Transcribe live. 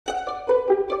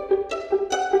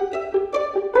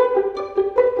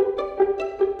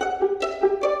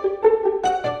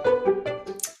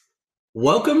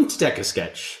Welcome to Tech a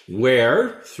Sketch,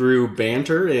 where through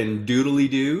banter and doodly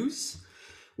doos,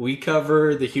 we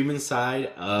cover the human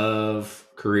side of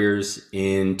careers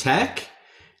in tech.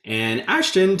 And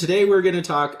Ashton, today we're going to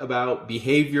talk about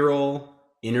behavioral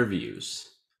interviews.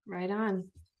 Right on.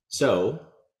 So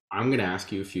I'm going to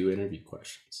ask you a few interview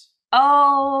questions.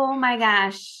 Oh my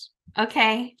gosh.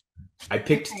 Okay. I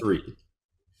picked three.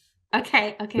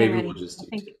 Okay. Maybe I'm ready. we'll just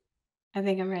do two. I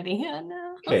think I'm ready. Oh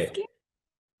no. Okay. I'm scared.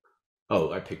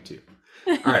 Oh, I picked two.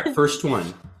 All right. First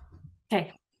one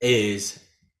Okay. is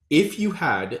if you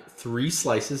had 3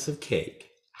 slices of cake,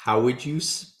 how would you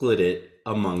split it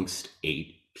amongst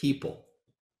 8 people?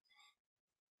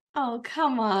 Oh,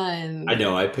 come on. I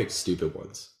know, I picked stupid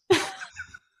ones.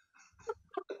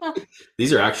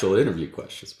 These are actual interview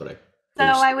questions, but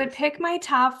I would pick my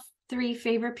top 3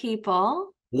 favorite people out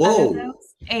of Whoa.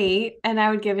 those 8, and I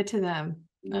would give it to them.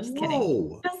 Just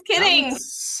kidding. Just kidding. That would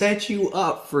set you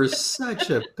up for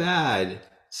such a bad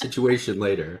situation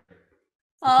later.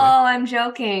 Oh, I'm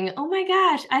joking. Oh my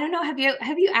gosh. I don't know. Have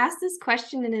you asked this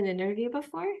question in an interview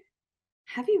before?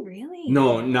 Have you really?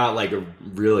 No, not like a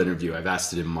real interview. I've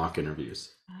asked it in mock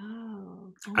interviews.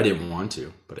 Oh. I didn't want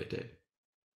to, but I did.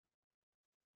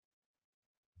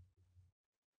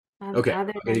 Okay, I'm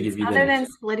gonna give you Other than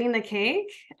splitting the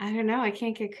cake, I don't know. I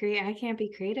can't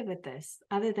be creative with this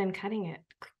other than cutting it,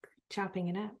 chopping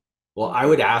it up. Well, I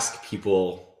would ask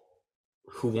people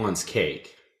who wants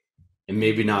cake, and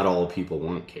maybe not all people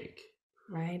want cake.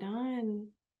 Right on.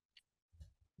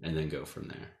 And then go from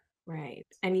there. Right.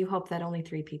 And you hope that only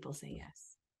 3 people say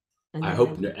yes. I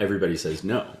hope everybody says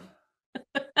no.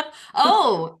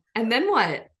 Oh, and then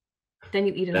what? Then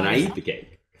you eat it all. Then I eat the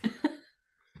cake.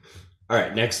 All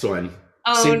right, next one.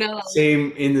 Oh, no.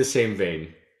 Same in the same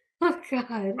vein. Oh,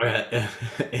 God.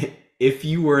 If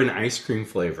you were an ice cream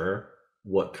flavor,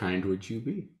 what kind would you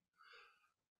be?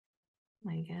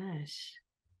 My gosh.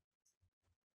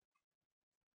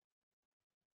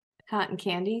 Cotton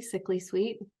candy, sickly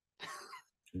sweet.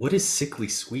 What is sickly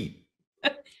sweet?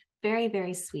 Very,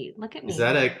 very sweet. Look at me. Is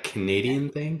that a Canadian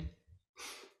thing?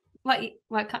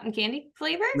 What cotton candy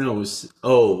flavor? No.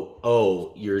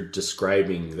 You're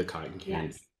describing the cotton candy.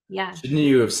 Yes. Yeah. Shouldn't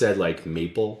you have said like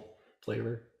maple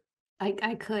flavor?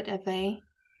 I could have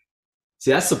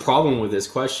See, that's the problem with this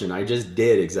question. I just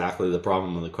did exactly the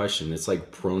problem with the question. It's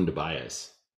like prone to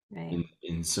bias, right,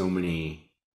 in so many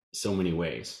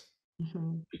ways,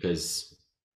 because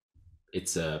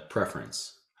it's a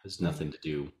preference. It has nothing to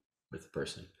do with the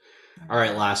person. All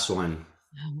right, last one.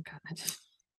 Oh God.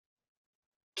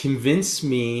 Convince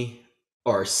me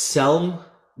or sell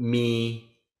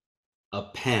me a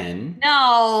pen.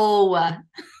 No.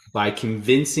 By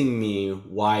convincing me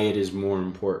why it is more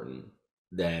important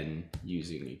than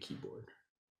using a keyboard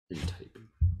and typing.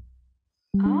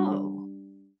 Oh,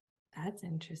 that's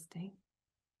interesting.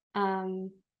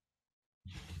 Well,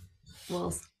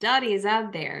 studies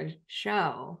out there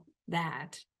show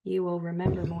that you will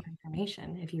remember more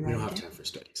information if you write it down. We don't have time for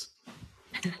studies.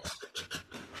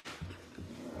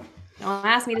 Don't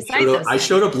ask me to cite those. I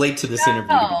showed up late to this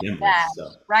interview to begin with.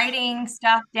 So. Writing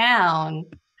stuff down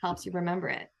helps you remember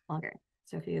it longer.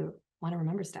 So if you want to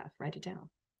remember stuff, write it down.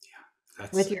 Yeah,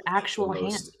 with your actual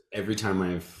hand. Every time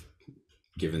I've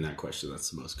given that question,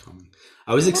 that's the most common.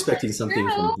 I was expecting something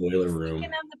from Boiler Room.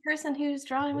 Speaking of the person who's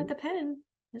drawing with the pen,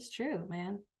 it's true,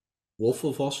 man. Wolf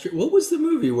of Wall Street. What was the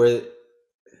movie where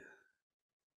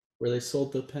they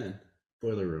sold the pen?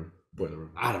 Boiler Room.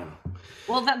 I don't know.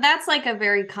 Well, that's like a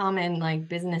very common like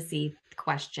businessy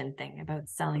question thing about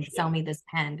selling. Sell me this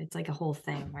pen. It's like a whole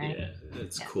thing, right? Yeah,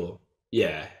 that's cool.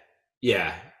 Yeah.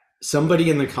 Somebody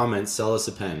in the comments, sell us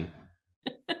a pen.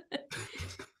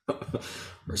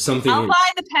 Or something. I'll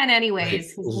buy the pen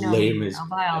anyways. Lame as I'll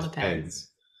buy all the pens.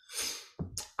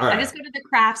 All right. I just go to the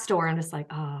craft store and just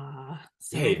like,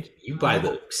 hey, you buy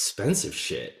the expensive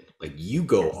shit. Like you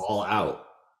go all out.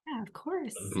 Yeah, of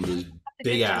course. Those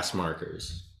big ass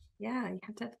markers. Yeah, you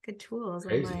have to have good tools.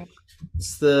 Crazy.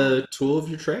 It's the tool of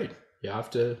your trade. You have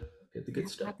to get the good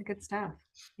stuff. Have the good stuff.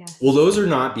 Yes. Well, those are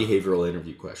not behavioral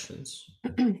interview questions.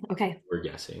 Okay. We're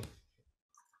guessing.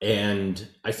 And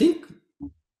I think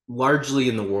largely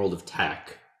in the world of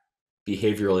tech,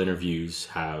 behavioral interviews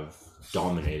have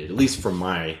dominated, at least from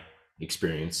my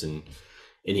experience and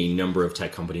any number of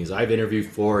tech companies I've interviewed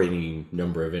for, any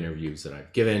number of interviews that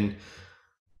I've given.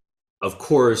 Of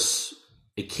course,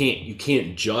 you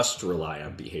can't just rely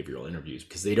on behavioral interviews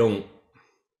because they don't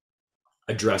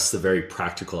address the very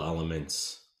practical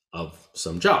elements of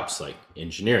some jobs like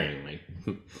engineering. Like,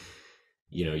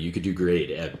 you could do great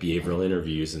at behavioral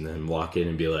interviews and then walk in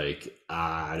and be like,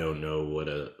 I don't know what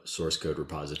a source code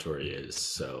repository is,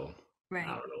 so I don't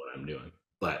know what what I'm doing.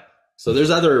 But so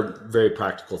there's other very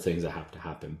practical things that have to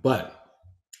happen. But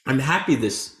I'm happy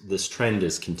this trend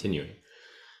is continuing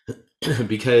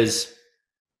because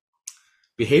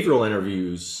behavioral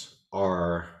interviews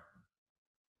are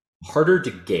harder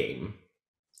to game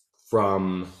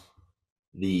from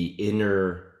the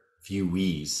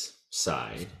interviewee's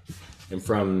side. And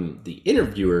from the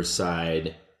interviewer's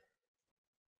side,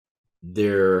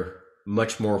 they're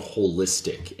much more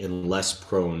holistic and less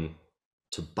prone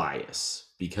to bias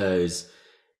because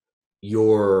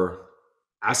you're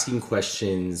asking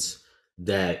questions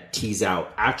that tease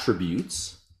out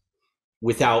attributes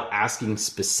without asking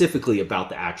specifically about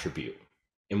the attribute.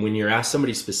 And when you're asked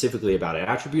somebody specifically about an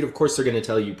attribute, of course, they're going to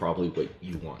tell you probably what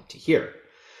you want to hear.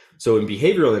 So in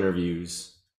behavioral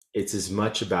interviews, it's as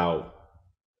much about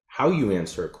how you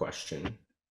answer a question,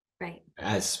 right,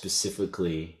 as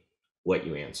specifically what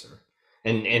you answer.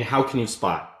 And how can you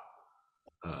spot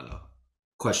a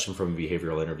question from a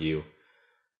behavioral interview?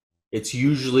 It's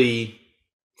usually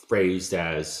phrased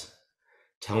as,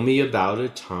 tell me about a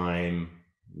time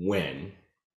when,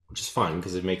 which is fun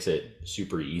because it makes it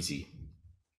super easy.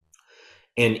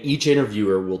 And each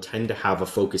interviewer will tend to have a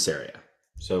focus area.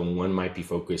 So one might be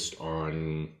focused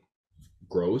on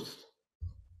growth.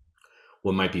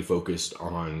 One might be focused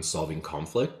on solving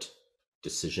conflict,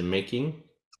 decision making.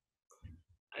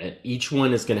 Each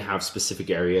one is going to have specific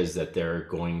areas that they're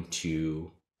going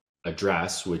to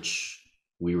address, which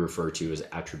we refer to as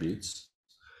attributes.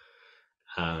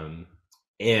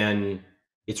 And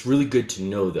it's really good to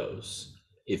know those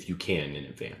if you can in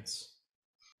advance.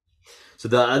 So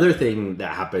the other thing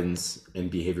that happens in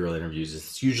behavioral interviews is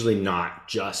it's usually not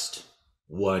just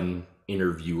one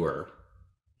interviewer.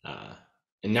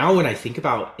 And now when I think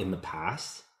about in the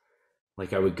past,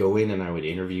 like I would go in and I would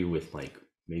interview with like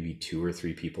maybe 2 or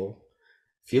 3 people.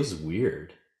 It feels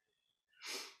weird.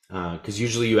 Because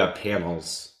usually you have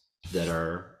panels that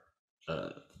are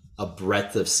a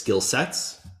breadth of skill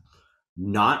sets,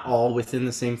 not all within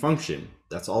the same function.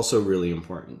 That's also really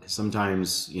important because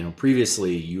sometimes,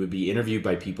 previously you would be interviewed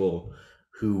by people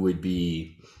who would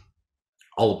be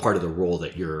all a part of the role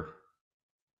that you're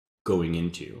going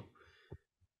into.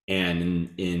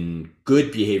 And in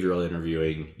good behavioral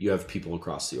interviewing, you have people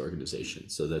across the organization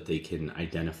so that they can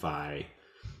identify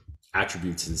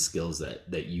attributes and skills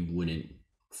that you wouldn't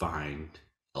find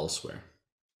elsewhere.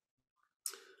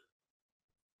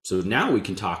 So now we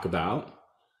can talk about,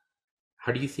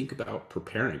 how do you think about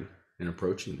preparing and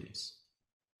approaching these?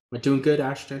 Am I doing good,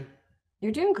 Ashton?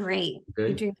 You're doing great. Good.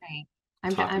 You're doing great.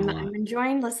 I'm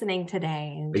enjoying listening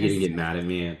today. Are you gonna get mad at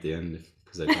me at the end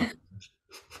because I talk?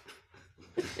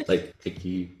 like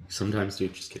you sometimes do.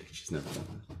 Just kidding. She's never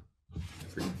done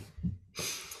that.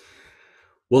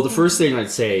 Well, the first thing I'd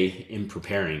say in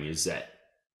preparing is that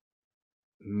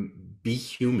be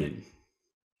human.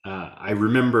 I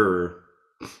remember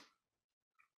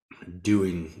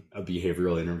doing a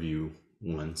behavioral interview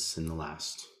once in the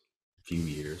last few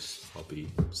years. I'll be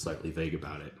slightly vague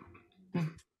about it.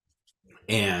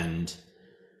 And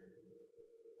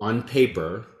on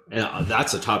paper, and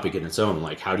that's a topic in its own,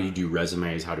 like how do you do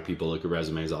resumes, how do people look at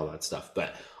resumes, all that stuff.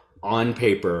 But on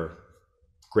paper,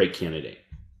 great candidate.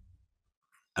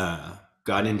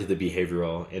 Got into the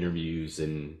behavioral interviews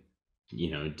and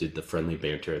did the friendly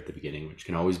banter at the beginning, which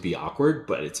can always be awkward,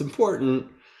 but it's important.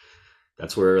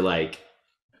 That's where like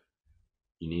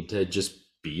you need to just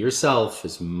be yourself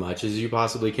as much as you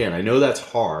possibly can. I know that's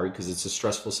hard because it's a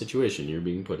stressful situation. You're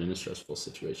being put in a stressful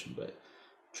situation, but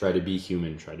try to be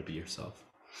human, try to be yourself.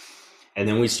 And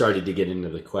then we started to get into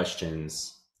the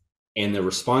questions and the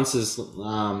responses.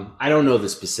 I don't know the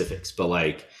specifics, but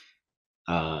like,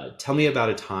 tell me about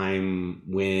a time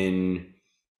when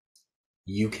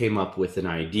you came up with an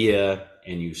idea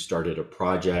and you started a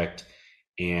project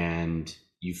and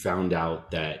you found out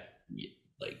that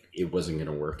like it wasn't going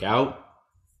to work out,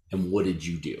 and what did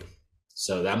you do?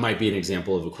 So that might be an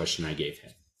example of a question I gave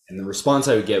him, and the response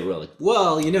I would get was like,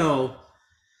 well, I've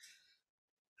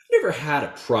never had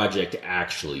a project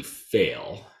actually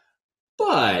fail,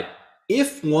 but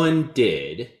if one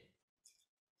did,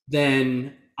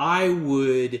 then I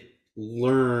would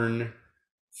learn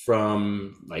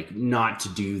from like not to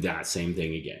do that same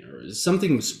thing again, or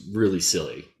something's really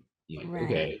silly. Like, right.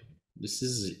 Okay, this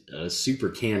is a super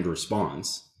canned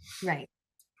response. Right.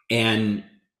 And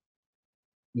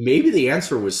maybe the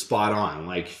answer was spot on.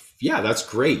 Like, yeah, that's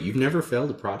great. You've never failed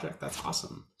a project. That's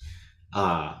awesome.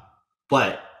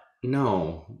 But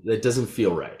no, that doesn't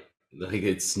feel right. Like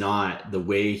it's not, the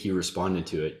way he responded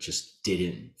to it just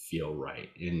didn't feel right.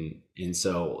 And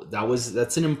so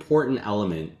that's an important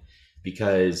element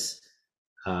because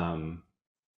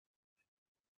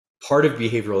part of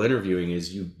behavioral interviewing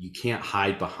is you can't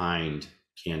hide behind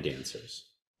canned answers.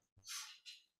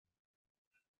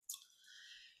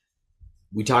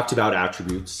 We talked about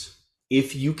attributes.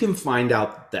 If you can find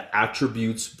out the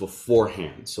attributes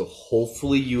beforehand, so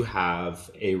hopefully you have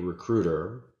a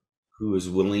recruiter who is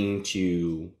willing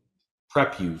to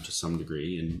prep you to some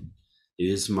degree, and it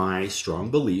is my strong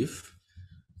belief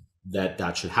that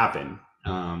that should happen.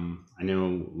 I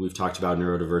know we've talked about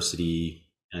neurodiversity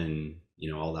and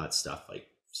all that stuff. Like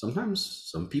sometimes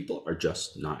some people are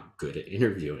just not good at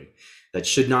interviewing. That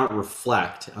should not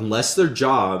reflect, unless their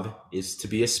job is to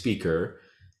be a speaker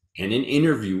and an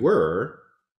interviewer,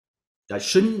 that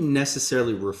shouldn't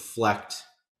necessarily reflect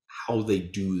how they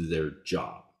do their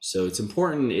job. So it's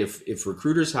important if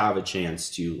recruiters have a chance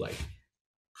to like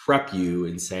prep you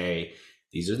and say,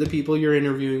 these are the people you're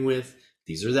interviewing with,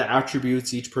 these are the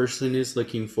attributes each person is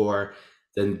looking for,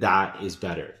 then that is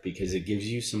better because it gives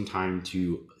you some time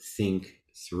to think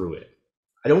through it.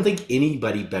 I don't think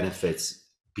anybody benefits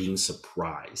being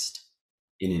surprised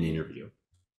in an interview.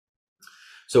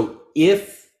 So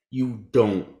if you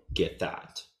don't get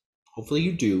that, hopefully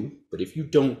you do, but if you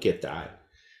don't get that,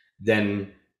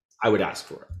 then I would ask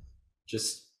for it.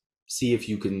 Just see if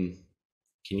you can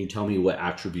you tell me what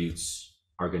attributes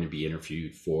are going to be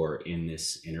interviewed for in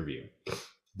this interview?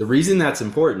 The reason that's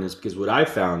important is because what I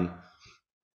found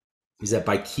is that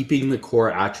by keeping the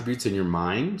core attributes in your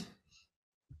mind,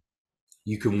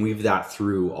 you can weave that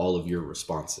through all of your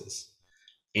responses.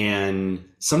 And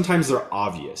sometimes they're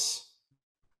obvious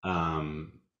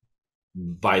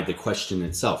by the question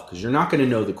itself, because you're not going to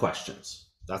know the questions.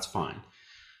 That's fine.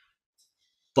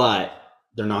 But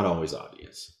they're not always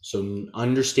obvious. So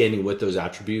understanding what those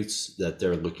attributes that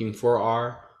they're looking for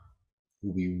are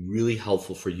will be really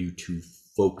helpful for you to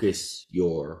focus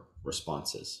your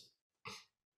responses.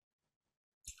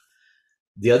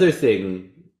 The other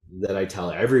thing that I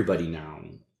tell everybody now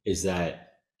is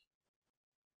that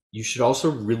you should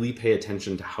also really pay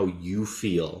attention to how you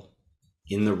feel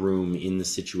in the room, in the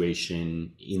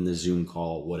situation, in the Zoom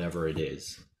call, whatever it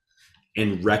is,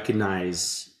 and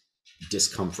recognize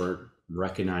discomfort,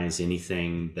 recognize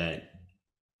anything that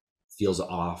feels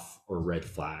off or red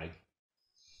flag.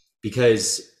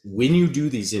 Because when you do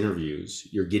these interviews,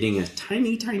 you're getting a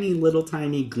tiny, tiny, little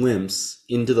tiny glimpse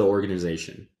into the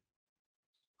organization.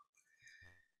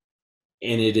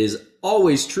 And it is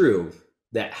always true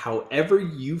that however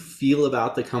you feel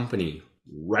about the company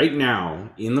right now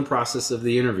in the process of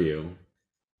the interview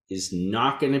is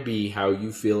not going to be how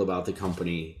you feel about the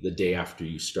company the day after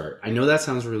you start. I know that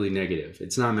sounds really negative.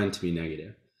 It's not meant to be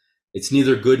negative. It's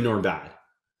neither good nor bad.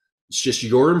 It's just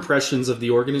your impressions of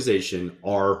the organization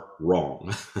are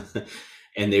wrong.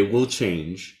 And they will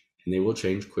change, and they will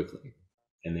change quickly,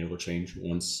 and they will change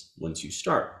once you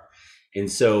start. And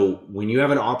so when you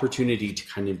have an opportunity to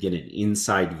kind of get an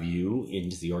inside view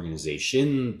into the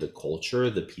organization, the culture,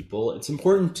 the people, it's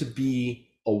important to be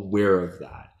aware of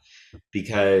that.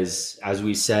 Because as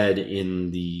we said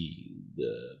in the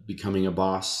Becoming a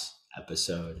Boss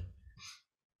episode,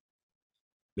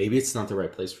 maybe it's not the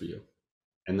right place for you,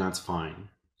 and that's fine.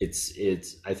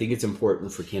 I think it's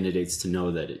important for candidates to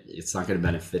know that it's not going to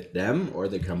benefit them or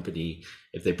the company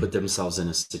if they put themselves in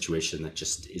a situation that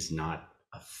just is not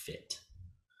a fit.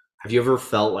 Have you ever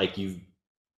felt like you've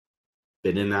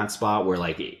been in that spot where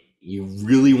like you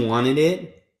really wanted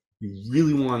it,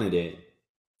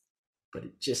 but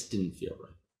it just didn't feel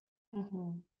right?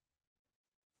 Mm-hmm.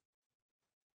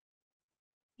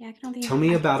 Yeah, I can only Tell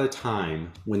me about a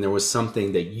time when there was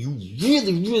something that you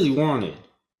really, really wanted,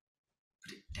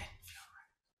 but it didn't feel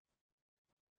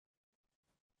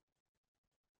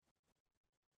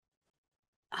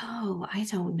right. Oh, I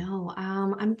don't know.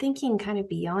 I'm thinking kind of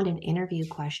beyond an interview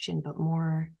question, but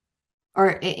more, or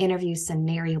an interview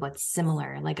scenario, but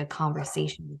similar, like a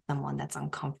conversation with someone that's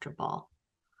uncomfortable.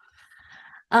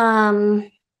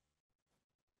 I'm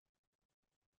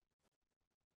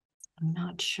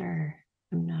not sure.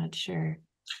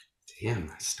 Damn,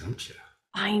 I stumped you.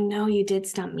 I know you did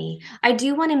stump me. I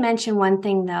do want to mention one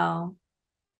thing though,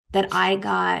 that I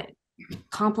got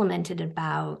complimented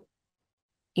about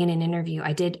in an interview.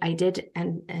 I did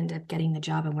end up getting the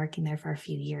job and working there for a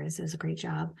few years. It was a great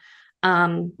job.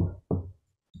 In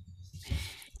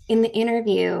the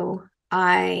interview,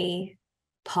 I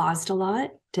paused a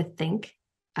lot to think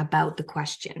about the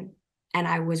question. And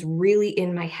I was really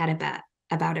in my head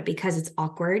about it because it's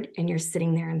awkward and you're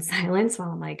sitting there in silence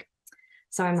while I'm like,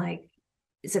 so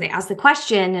so they asked the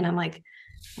question and I'm like,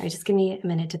 all right, just give me a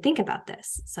minute to think about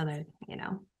this. So that,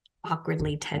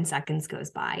 awkwardly 10 seconds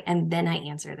goes by, and then I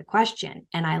answer the question.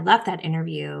 And I left that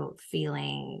interview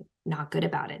feeling not good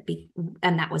about it.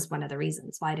 And that was one of the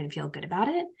reasons why I didn't feel good about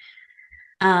it.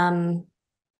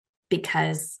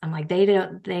 Because I'm like,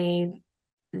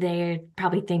 they're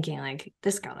probably thinking like,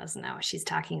 this girl doesn't know what she's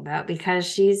talking about because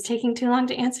she's taking too long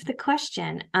to answer the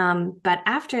question. But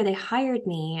after they hired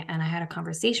me and I had a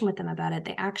conversation with them about it,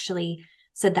 they actually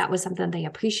said that was something they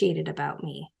appreciated about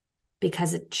me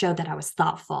because it showed that I was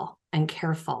thoughtful and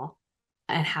careful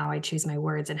and how I choose my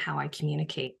words and how I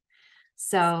communicate.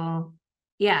 So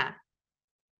yeah,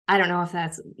 I don't know if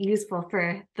that's useful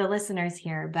for the listeners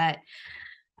here, but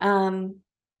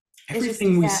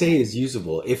everything we say is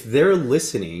usable. If they're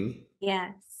listening,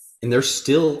 yes, and they're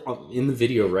still in the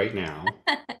video right now,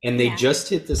 and they yeah. just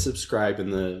hit the subscribe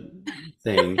and the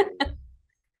thing,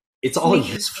 it's all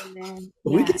useful. Yeah.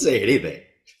 We can say anything.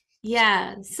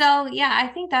 Yeah. So yeah, I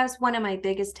think that's one of my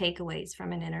biggest takeaways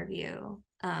from an interview.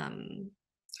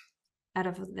 Out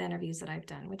of the interviews that I've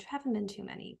done, which haven't been too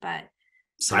many, but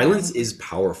silence is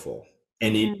powerful.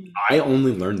 And I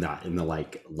only learned that in the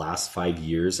like last 5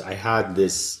 years. I had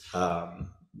this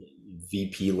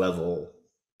VP level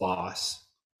boss,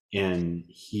 and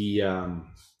he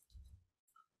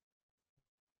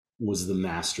was the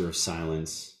master of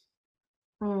silence.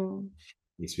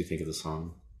 Makes me think of the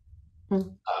song.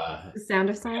 The Sound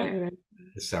of Silence.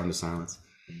 The Sound of Silence.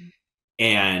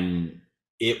 And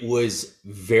it was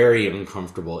very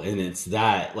uncomfortable. And it's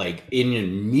that, like, in a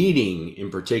meeting in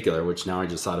particular, which now I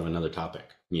just thought of another topic,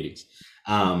 meetings.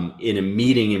 In a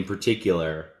meeting in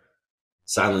particular,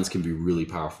 silence can be really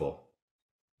powerful.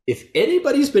 If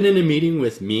anybody's been in a meeting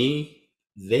with me,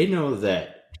 they know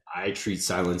that I treat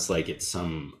silence like it's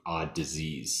some odd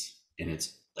disease, and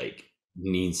it's like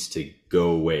needs to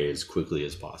go away as quickly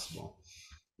as possible.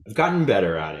 I've gotten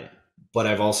better at it, but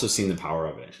I've also seen the power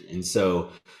of it. And so,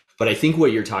 but I think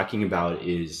what you're talking about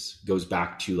goes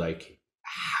back to like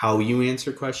how you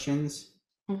answer questions.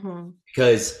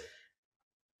 Because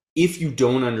if you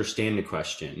don't understand a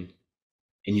question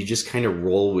and you just kind of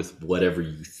roll with whatever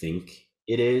you think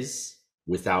it is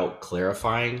without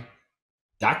clarifying,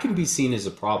 that can be seen as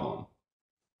a problem.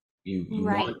 You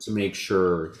want to make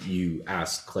sure you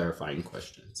ask clarifying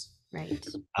questions. Right.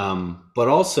 But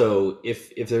also,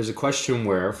 if there's a question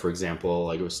where, for example,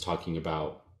 like I was talking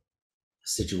about a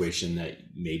situation that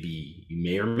maybe you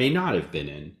may or may not have been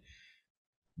in,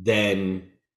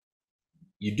 then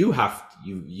you do have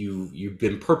you've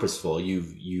been purposeful.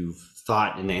 You've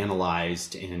thought and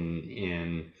analyzed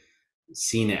and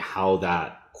seen it how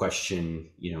that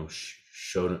question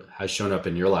has shown up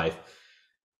in your life.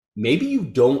 Maybe you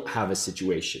don't have a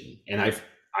situation, and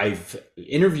I've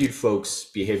interviewed folks,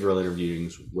 behavioral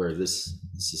interviewings, where this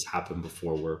has happened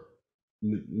before, where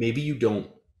maybe you don't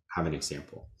have an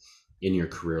example in your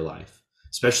career life,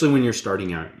 especially when you're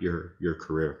starting out your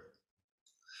career.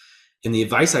 And the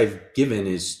advice I've given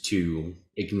is to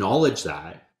acknowledge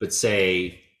that, but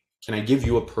say, can I give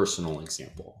you a personal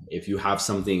example? If you have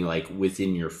something like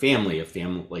within your family,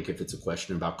 like if it's a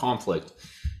question about conflict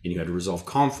and you had to resolve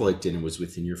conflict and it was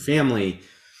within your family,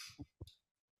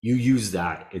 you use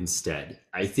that instead.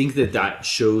 I think that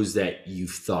shows that you've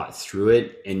thought through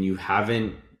it and you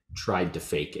haven't tried to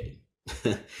fake it,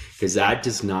 because that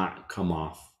does not come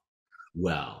off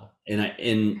well.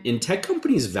 And tech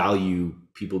companies value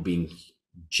people being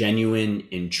genuine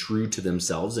and true to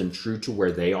themselves and true to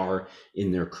where they are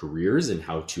in their careers and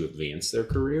how to advance their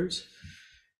careers.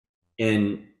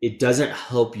 And it doesn't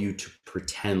help you to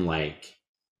pretend like,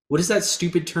 what is that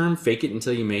stupid term? Fake it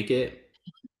until you make it.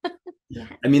 Yeah.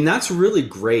 I mean, that's really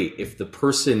great if the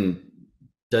person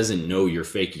doesn't know you're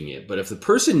faking it. But if the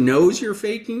person knows you're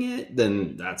faking it,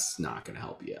 then that's not going to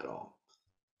help you at all.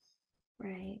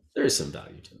 Right. There is some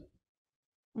value to it.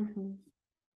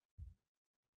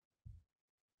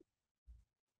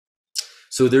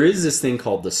 So there is this thing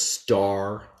called the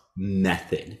STAR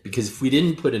method, because if we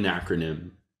didn't put an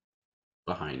acronym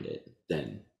behind it,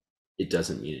 then it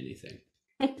doesn't mean anything.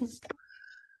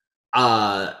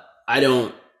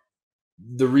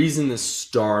 The reason the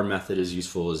STAR method is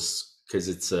useful is because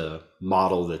it's a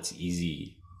model that's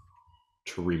easy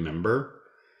to remember.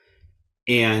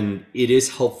 And it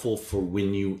is helpful for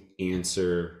when you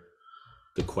answer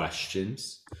the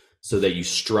questions so that you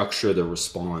structure the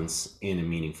response in a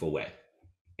meaningful way.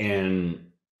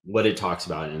 And what it talks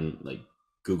about in like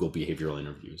Google behavioral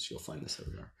interviews, you'll find this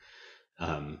everywhere.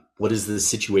 What is the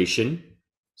situation?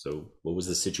 So what was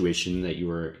the situation that you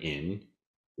were in?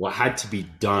 What had to be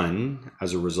done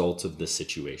as a result of the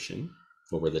situation?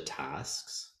 What were the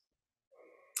tasks?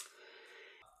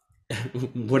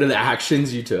 what are the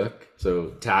actions you took? So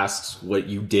tasks, what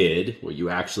you did, what you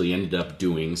actually ended up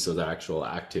doing. So the actual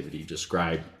activity,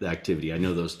 describe the activity. I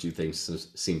know those two things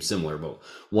seem similar, but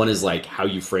one is like how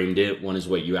you framed it, one is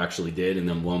what you actually did, and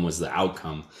then one was the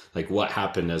outcome, like what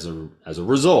happened as a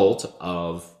result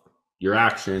of your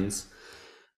actions.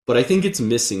 But I think it's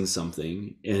missing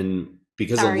something, and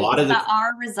because a Sorry, lot is of the that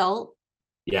our result?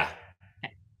 yeah,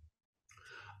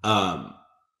 um,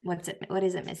 What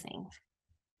is it missing?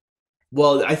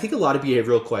 well, I think a lot of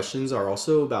behavioral questions are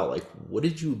also about like, what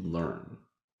did you learn?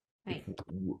 Like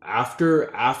Right.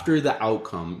 after the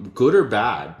outcome, good or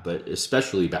bad, but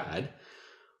especially bad,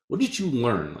 what did you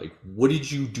learn? Like, what did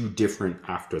you do different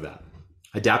after that?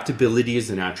 Adaptability is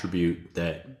an attribute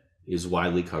that is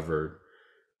widely covered,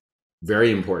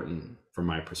 very important from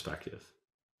my perspective.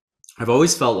 I've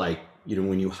always felt like,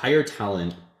 when you hire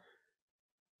talent,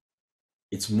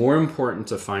 it's more important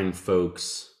to find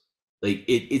folks like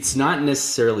it's not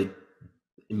necessarily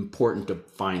important to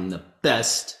find the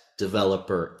best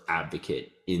developer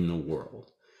advocate in the world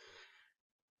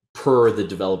per the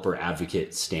developer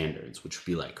advocate standards, which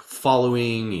would be like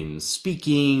following and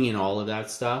speaking and all of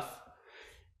that stuff.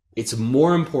 It's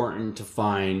more important to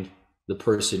find the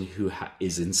person who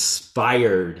is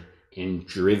inspired and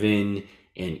driven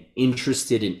and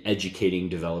interested in educating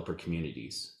developer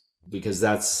communities, because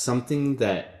that's something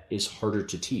that is harder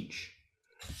to teach.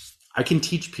 I can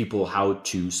teach people how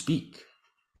to speak.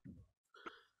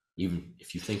 Even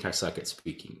if you think I suck at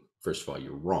speaking, first of all,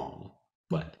 you're wrong,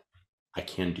 but I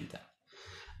can do that.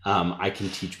 I can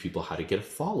teach people how to get a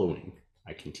following.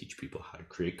 I can teach people how to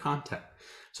create content.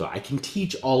 So I can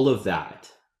teach all of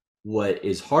that. What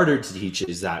is harder to teach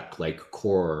is that like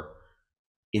core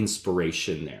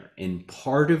inspiration there. And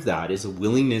part of that is a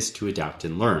willingness to adapt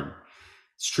and learn.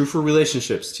 It's true for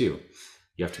relationships too.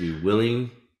 You have to be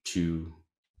willing to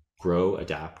grow,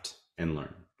 adapt, and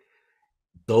learn.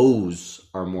 Those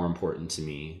are more important to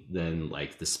me than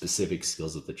like the specific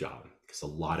skills of the job, because a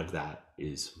lot of that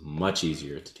is much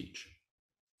easier to teach.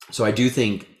 So I do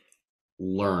think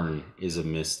learn is a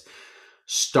miss.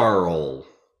 Starl,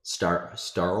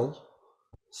 starl,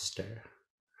 star,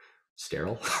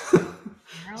 sterile.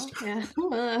 Carol?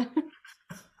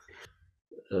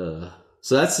 Yeah.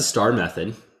 So that's the star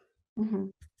method. Mhm.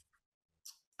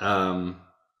 Um,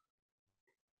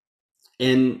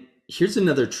 and here's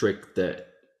another trick that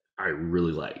I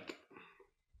really like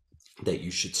that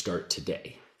you should start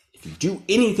today. If you do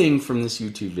anything from this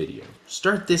YouTube video,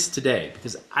 start this today,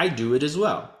 because I do it as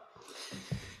well.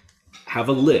 Have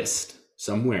a list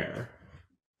somewhere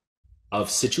of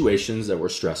situations that were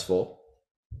stressful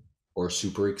or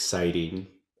super exciting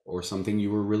or something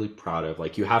you were really proud of.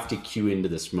 Like you have to cue into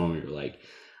this moment. You're like,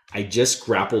 I just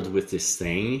grappled with this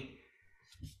thing.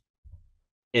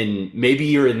 And maybe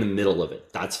you're in the middle of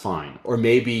it. That's fine. Or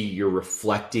maybe you're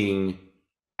reflecting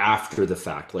after the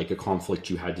fact, like a conflict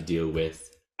you had to deal with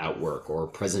at work, or a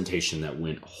presentation that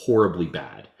went horribly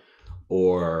bad,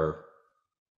 or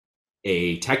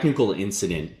a technical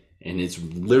incident, and it's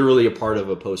literally a part of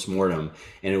a postmortem,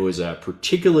 and it was a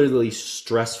particularly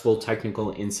stressful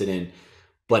technical incident,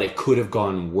 but it could have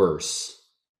gone worse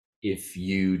if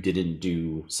you didn't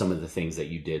do some of the things that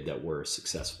you did that were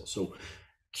successful. So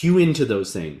cue into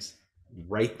those things,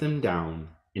 write them down,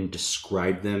 and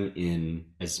describe them in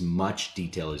as much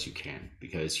detail as you can,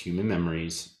 because human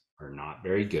memories are not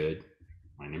very good.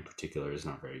 Mine in particular is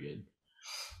not very good.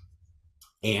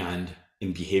 And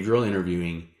in behavioral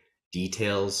interviewing,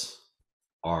 details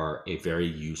are a very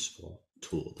useful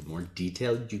tool. The more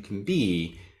detailed you can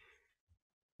be,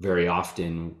 very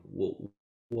often will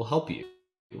help you.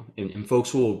 And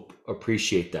folks will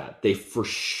appreciate that. They for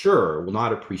sure will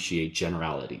not appreciate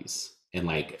generalities and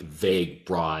like vague,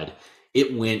 broad,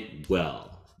 it went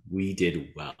well. We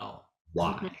did well.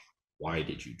 Why? Mhm. Why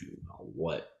did you do well?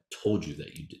 What told you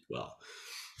that you did well?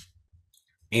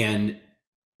 And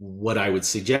what I would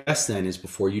suggest then is,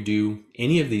 before you do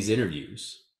any of these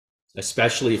interviews,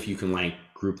 especially if you can like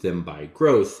group them by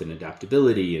growth and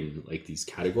adaptability and like these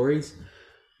categories,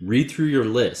 read through your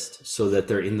list so that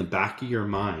they're in the back of your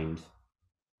mind,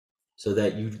 so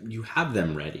that you have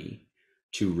them ready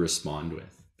to respond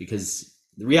with, because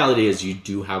the reality is you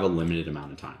do have a limited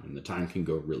amount of time, and the time can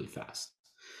go really fast.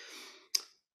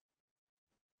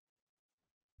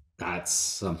 That's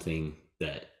something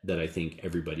that I think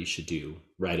everybody should do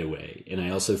right away. And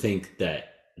I also think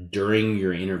that during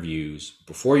your interviews,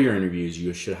 before your interviews,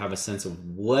 you should have a sense of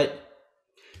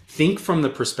think from the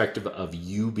perspective of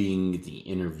you being the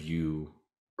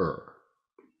interviewer.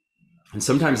 And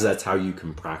sometimes that's how you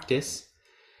can practice,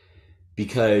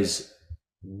 because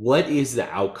what is the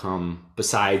outcome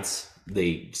besides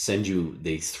they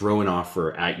throw an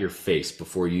offer at your face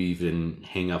before you even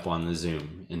hang up on the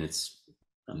Zoom and it's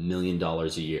 $1 million a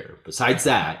year? Besides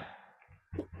that,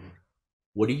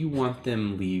 what do you want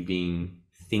them leaving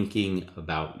thinking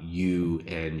about you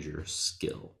and your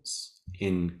skills?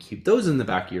 And keep those in the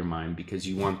back of your mind because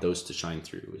you want those to shine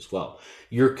through as well.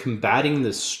 You're combating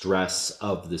the stress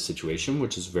of the situation,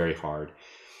 which is very hard.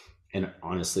 And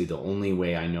honestly, the only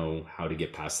way I know how to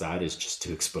get past that is just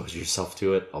to expose yourself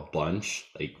to it a bunch.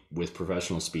 Like with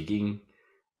professional speaking,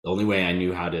 the only way I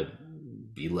knew how to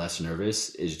be less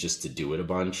nervous is just to do it a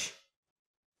bunch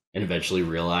and eventually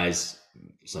realize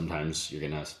sometimes you're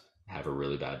going to have a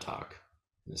really bad talk.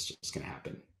 It's just going to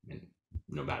happen. And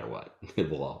no matter what,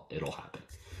 it'll happen.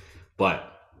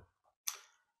 But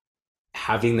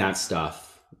having that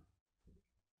stuff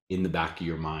in the back of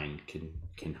your mind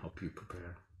can help you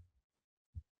prepare.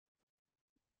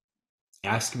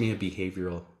 Ask me a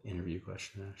behavioral interview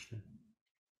question, Ashton.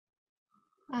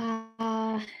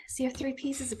 So you have 3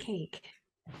 pieces of cake.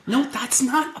 No, that's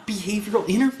not a behavioral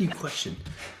interview question.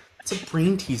 It's a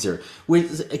brain teaser.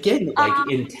 With again,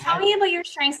 like in Tell me about your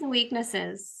strengths and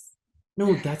weaknesses.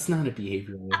 no, that's not a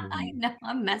behavioral I interview. know,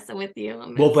 I'm messing with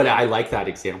you. Well, but I like that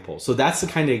example. So that's the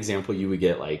kind of example you would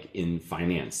get like in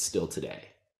finance still today.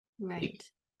 Right.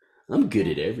 Like, I'm good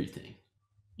at everything.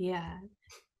 Yeah.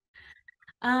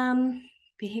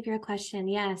 Behavioral question.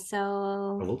 Yeah. So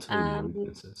I will tell you my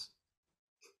weaknesses.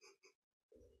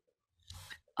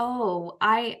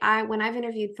 I when I've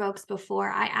interviewed folks before,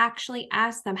 I actually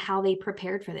asked them how they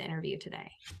prepared for the interview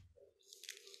today.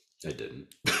 I didn't.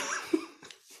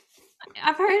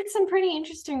 I've heard some pretty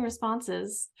interesting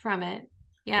responses from it.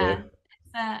 Yeah. Really?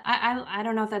 I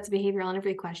don't know if that's a behavioral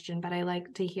interview question, but I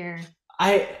like to hear.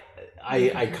 I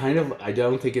kind of I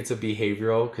don't think it's a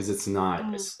behavioral because it's not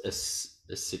Mm.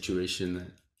 a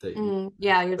situation that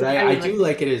Yeah, you're but like, are I you do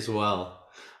like, like it as well.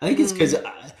 I think it's because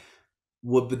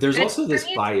well, but there's it's also for this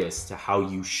me, bias to how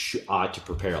you ought to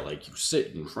prepare. Like you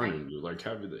sit in front right. and you like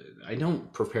have the. I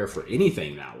don't prepare for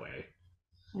anything that way.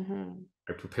 Mm-hmm.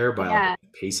 I prepare by like Yeah.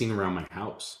 pacing around my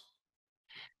house.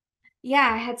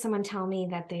 Yeah, I had someone tell me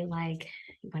that they like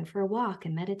went for a walk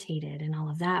and meditated and all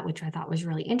of that, which I thought was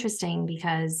really interesting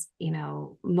because,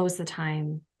 most of the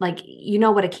time, like,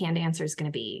 what a canned answer is going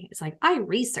to be. It's like, I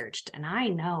researched and I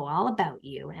know all about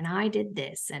you and I did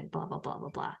this and blah, blah, blah, blah,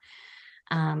 blah.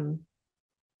 Um,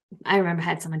 I remember I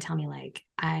had someone tell me like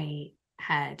I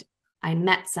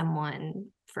met someone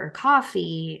for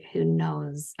coffee who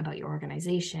knows about your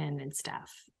organization and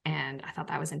stuff. And I thought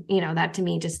that was, that to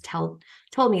me just told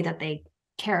me that they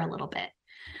care a little bit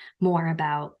more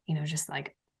about, just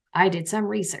like I did some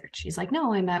research. He's like,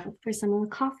 no, I met for someone with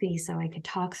coffee so I could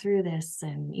talk through this.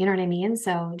 And you know what I mean?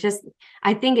 So just,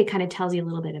 I think it kind of tells you a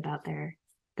little bit about their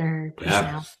Yeah,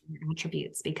 personality and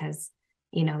attributes because,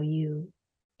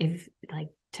 if like,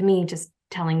 to me, just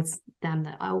telling them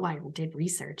that, oh, I did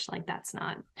research, like that's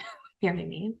not, you know what I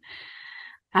mean?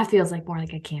 That feels like more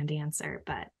like a canned answer,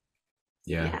 but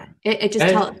yeah. yeah, it just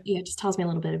And, it just tells me a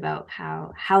little bit about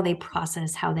how they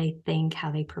process, how they think,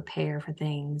 how they prepare for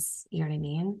things. You know what I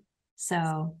mean?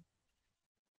 So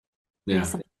yeah,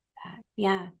 something like that.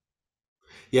 Yeah.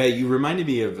 yeah. You reminded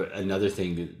me of another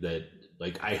thing that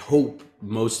like I hope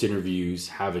most interviews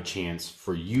have a chance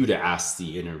for you to ask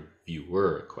the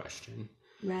interviewer a question.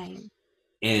 Right.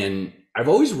 And I've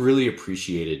always really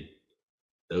appreciated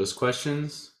those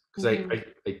questions because Mm-hmm.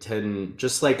 I tend,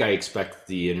 just like I expect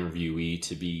the interviewee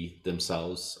to be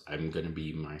themselves, I'm going to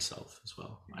be myself as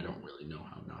well. I Right. don't really know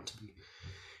how not to be.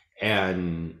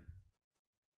 And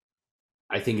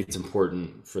I think it's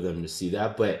important for them to see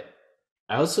that. But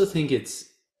I also think it's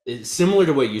similar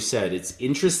to what you said. It's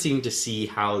interesting to see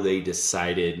how they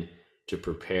decided to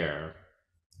prepare.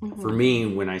 For Mm-hmm. me,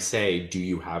 when I say, do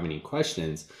you have any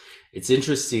questions? It's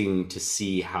interesting to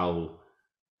see how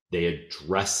they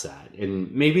address that.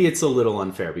 And maybe it's a little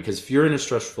unfair because if you're in a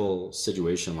stressful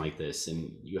situation like this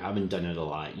and you haven't done it a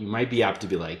lot, you might be apt to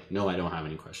be like, no, I don't have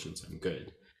any questions. I'm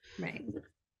good. Right.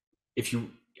 If you,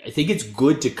 I think it's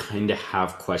good to kind of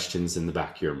have questions in the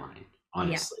back of your mind, Yeah.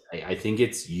 honestly. I think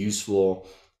it's useful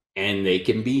and they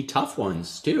can be tough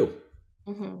ones too.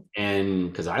 Mm-hmm.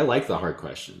 And because I like the hard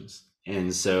questions.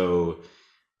 And so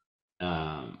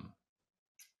um,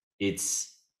 it's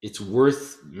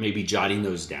worth maybe jotting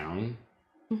those down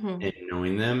Mm-hmm. and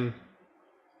knowing them,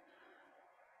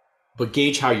 but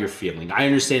gauge how you're feeling. I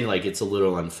understand like it's a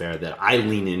little unfair that I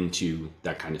lean into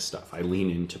that kind of stuff. I lean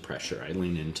into pressure. I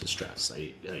lean into stress.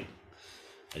 I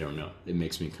don't know. It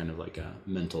makes me kind of like a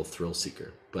mental thrill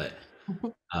seeker. But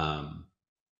um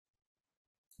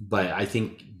but I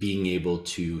think being able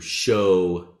to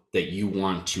show that you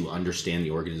want to understand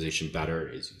the organization better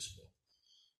is useful.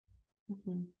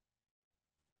 Mhm.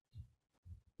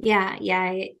 Yeah,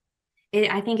 yeah.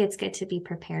 I think it's good to be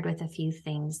prepared with a few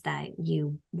things that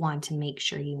you want to make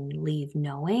sure you leave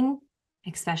knowing,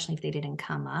 especially if they didn't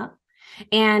come up.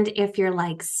 And if you're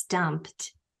like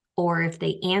stumped, or if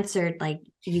they answered, like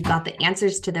you got the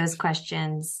answers to those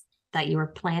questions that you were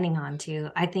planning on to,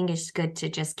 I think it's good to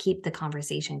just keep the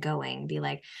conversation going. Be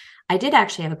like, I did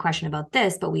actually have a question about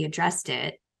this, but we addressed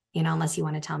it, unless you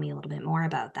want to tell me a little bit more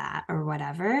about that or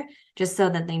whatever, just so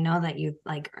that they know that you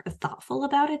like are thoughtful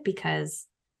about it. Because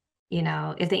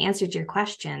if they answered your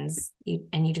questions,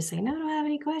 and you just say, no, I don't have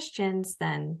any questions,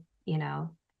 then,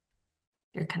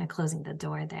 you're kind of closing the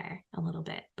door there a little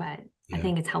bit. But I Yeah.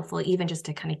 think it's helpful even just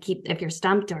to kind of keep, if you're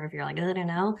stumped or if you're like, I don't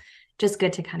know, just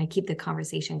good to kind of keep the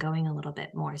conversation going a little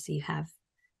bit more. So you have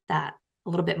that a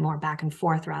little bit more back and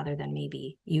forth rather than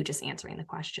maybe you just answering the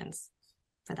questions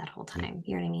for that whole Yeah. time.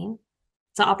 You know what I mean?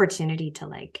 It's an opportunity to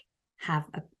like have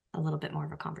a little bit more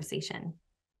of a conversation.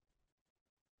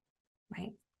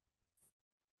 Right.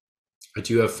 I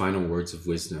do have final words of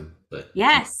wisdom, but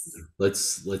Yes.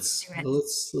 let's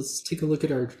take a look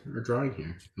at our drawing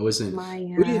here. I wasn't. My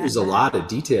There's a lot of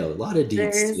detail, a lot of deets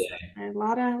there's today. a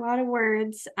lot of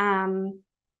words. I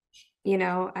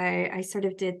sort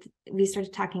of did, we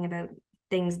started talking about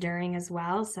things during as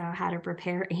well, so how to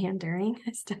prepare and during.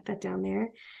 I stuck that down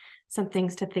there, some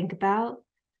things to think about.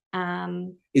 Is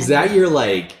And that then your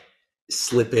like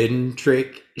slip in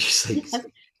trick? Just like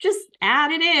just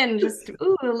add it in, just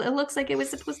ooh, it looks like it was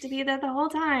supposed to be there the whole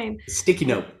time. sticky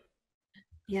And note.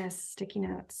 yes, sticky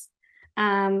notes.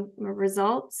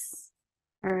 Results,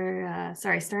 or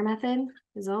sorry, star method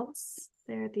results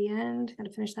there at the end. Got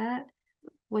to finish that.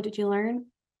 What did you learn?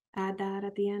 Add that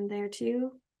at the end there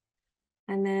too.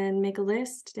 And then make a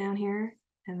list down here.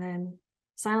 And then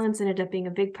silence ended up being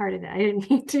a big part of it. I didn't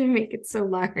mean to make it so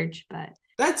large, but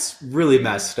That's really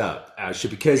messed up, Ashley,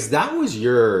 because that was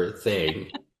your thing.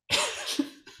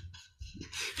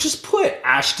 Just put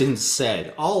Ashton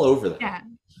said all over that. yeah.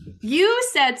 You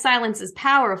said silence is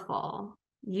powerful.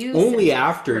 You said Only that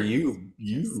after first. you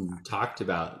talked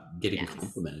about getting Yes.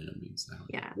 complimented on being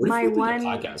silent. Yeah. What if My we did a one,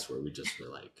 podcast where we just were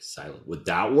like silent? Would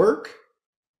that work?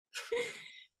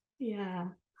 yeah.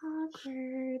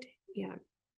 Awkward. Yeah.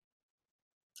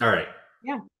 All right.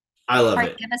 Yeah. I love All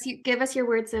right. it. Give us your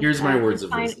words of Here's my words of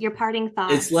wisdom. your parting It's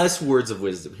thoughts. less words of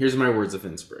wisdom. Here's my words of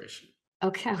inspiration.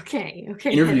 Okay.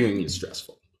 Interviewing is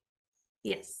stressful.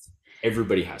 Yes.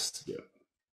 Everybody has to do it.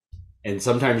 And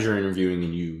sometimes you're interviewing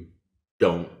and you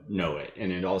don't know it.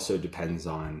 And it also depends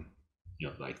on,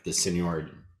 like the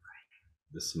seniority.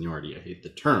 The seniority, I hate the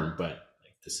term, but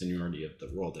like the seniority of the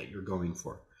role that you're going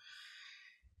for.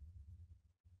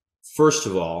 First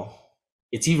of all,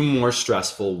 it's even more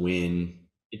stressful when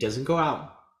it doesn't go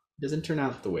out, it doesn't turn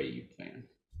out the way you plan.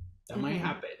 That might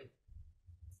happen.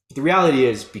 The reality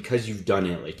is, because you've done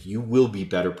it, like, you will be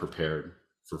better prepared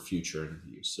for future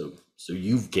interviews. So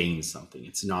you've gained something.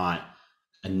 It's not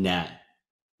a net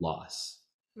loss.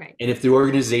 Right. And if the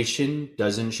organization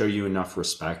doesn't show you enough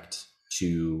respect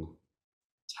to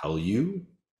tell you,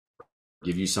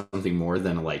 give you something more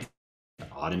than a like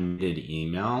automated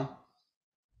email,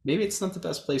 maybe it's not the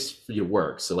best place for you to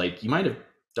work. So like, you might have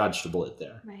dodged a bullet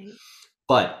there. Right.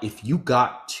 But if you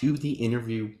got to the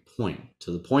interview point,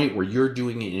 to the point where you're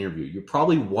doing an interview, you're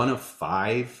probably one of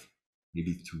 5,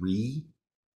 maybe 3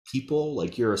 people.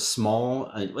 Like, you're a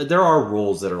small, there are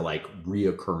roles that are like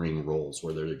reoccurring roles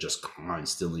where they're just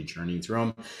constantly churning through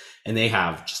them, and they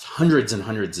have just hundreds and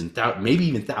hundreds and maybe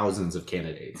even thousands of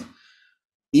candidates.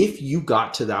 If you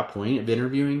got to that point of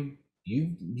interviewing,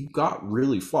 you got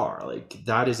really far. Like,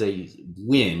 that is a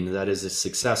win, that is a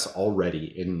success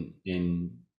already,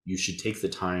 and you should take the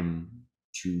time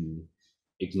to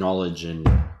acknowledge and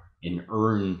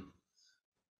earn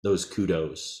those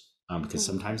kudos, because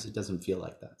sometimes it doesn't feel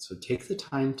like that. So take the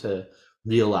time to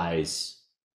realize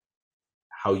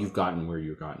how you've gotten where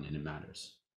you've gotten, and it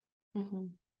matters.